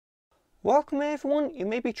Welcome everyone. You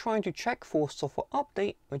may be trying to check for software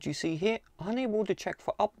update, but you see here, unable to check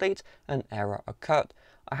for update, an error occurred.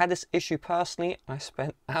 I had this issue personally. I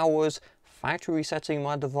spent hours factory resetting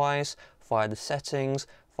my device via the settings,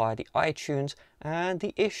 via the iTunes, and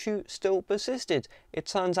the issue still persisted. It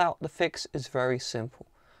turns out the fix is very simple.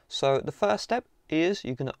 So the first step is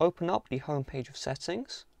you're going to open up the home page of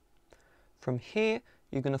settings. From here,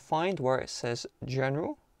 you're going to find where it says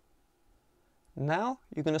General. Now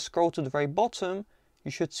you're going to scroll to the very bottom. You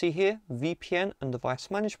should see here VPN and device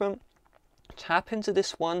management. Tap into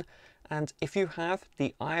this one, and if you have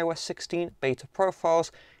the iOS 16 beta profiles,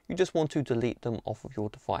 you just want to delete them off of your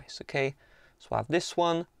device. Okay, so I have this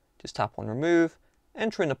one. Just tap on remove,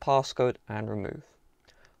 enter in the passcode and remove.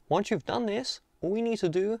 Once you've done this, all you need to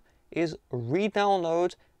do is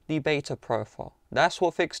re-download the beta profile. That's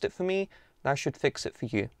what fixed it for me. That should fix it for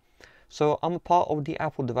you. So I'm a part of the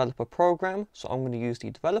Apple developer program, so I'm going to use the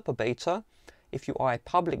developer beta. If you are a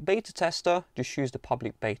public beta tester, just use the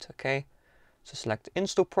public beta, okay? So select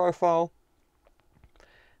install profile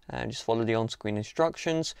and just follow the on-screen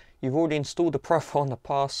instructions. You've already installed the profile in the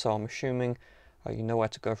past, so I'm assuming you know where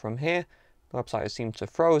to go from here. The website seems to have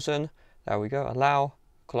frozen. There we go, allow,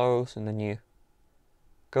 close, and then you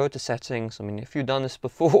go to settings. I mean, if you've done this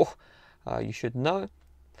before, you should know.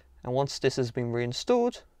 And once this has been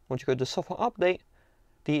reinstalled, once you go to software update,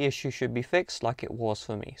 the issue should be fixed like it was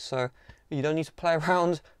for me. So you don't need to play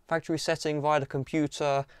around factory setting via the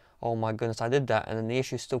computer. Oh my goodness, I did that and then the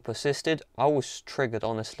issue still persisted. I was triggered,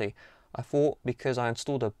 honestly. I thought because I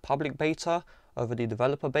installed a public beta over the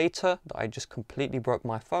developer beta that I just completely broke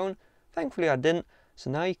my phone. Thankfully I didn't.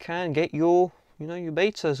 So now you can get your, your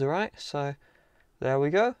betas, alright? So there we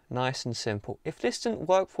go, nice and simple. If this didn't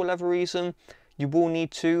work for whatever reason, you will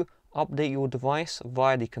need to update your device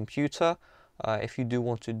via the computer. If you do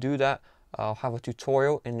want to do that, I'll have a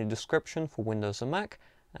tutorial in the description for Windows and Mac.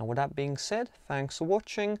 And with that being said, thanks for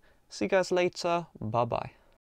watching. See you guys later. Bye bye.